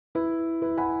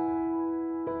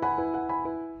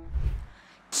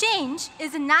change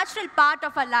is a natural part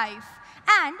of our life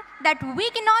and that we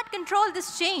cannot control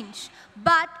this change.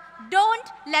 But don't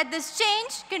let this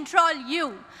change control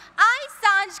you. I,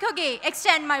 Saanj Ghuge,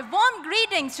 extend my warm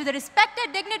greetings to the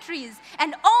respected dignitaries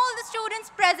and all the students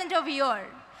present over here.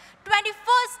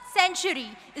 21st century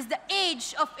is the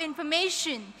age of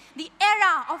information, the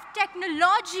era of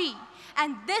technology.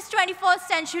 And this 21st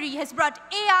century has brought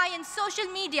AI and social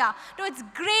media to its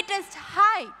greatest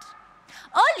height.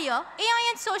 Earlier, AI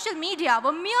and social media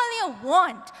were merely a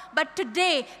want, but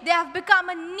today they have become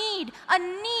a need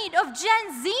of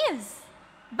Gen Zs.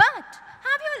 But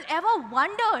have you ever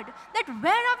wondered that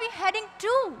where are we heading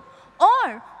to?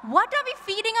 Or what are we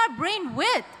feeding our brain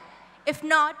with? If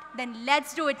not, then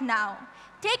let's do it now.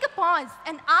 Take a pause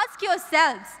and ask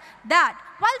yourselves that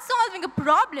while solving a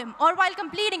problem or while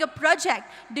completing a project,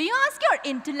 do you ask your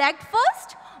intellect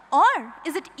first? Or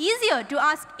is it easier to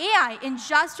ask AI in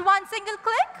just one single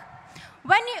click?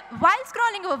 While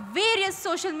scrolling over various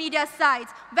social media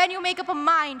sites, when you make up a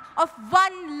mind of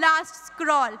one last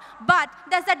scroll, but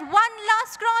does that one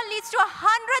last scroll leads to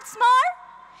 100 more?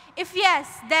 If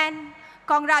yes, then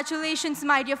congratulations,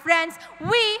 my dear friends.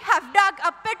 We have dug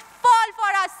a pitfall for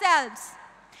ourselves.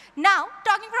 Now,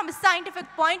 talking from a scientific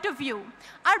point of view,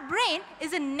 our brain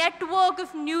is a network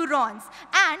of neurons.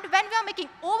 And when we are making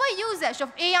overusage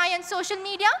of AI and social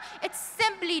media, it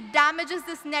simply damages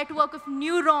this network of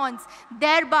neurons,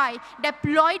 thereby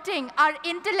depleting our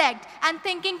intellect and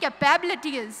thinking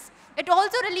capabilities. It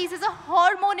also releases a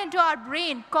hormone into our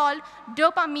brain called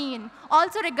dopamine,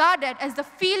 also regarded as the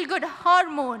feel-good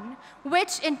hormone,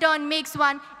 which in turn makes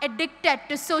one addicted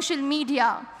to social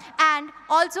media and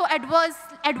also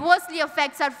adversely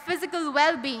affects our physical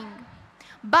well-being.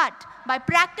 But by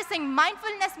practicing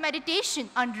mindfulness meditation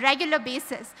on a regular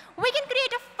basis, we can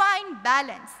create a fine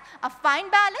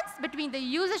balance between the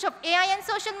usage of AI and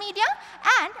social media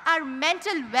and our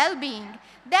mental well-being,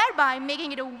 thereby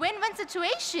making it a win-win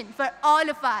situation for all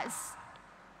of us.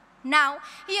 Now,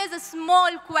 here's a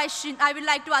small question I would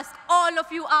like to ask all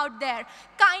of you out there.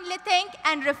 Kindly think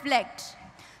and reflect.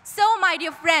 So, my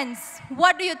dear friends,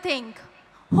 what do you think?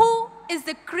 Who is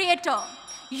the creator?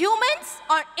 Humans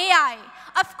or AI?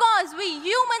 Of course, we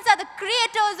humans are the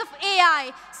creators of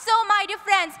AI. So, my dear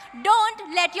friends,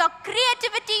 don't let your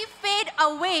creativity fade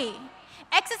away.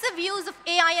 Excessive use of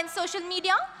AI and social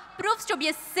media proves to be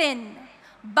a sin.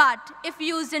 But if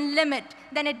used in limit,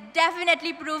 then it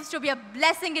definitely proves to be a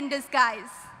blessing in disguise.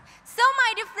 So,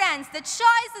 my dear friends, the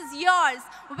choice is yours,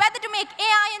 whether to make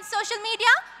AI and social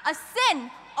media a sin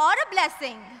or a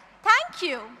blessing. Thank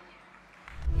you.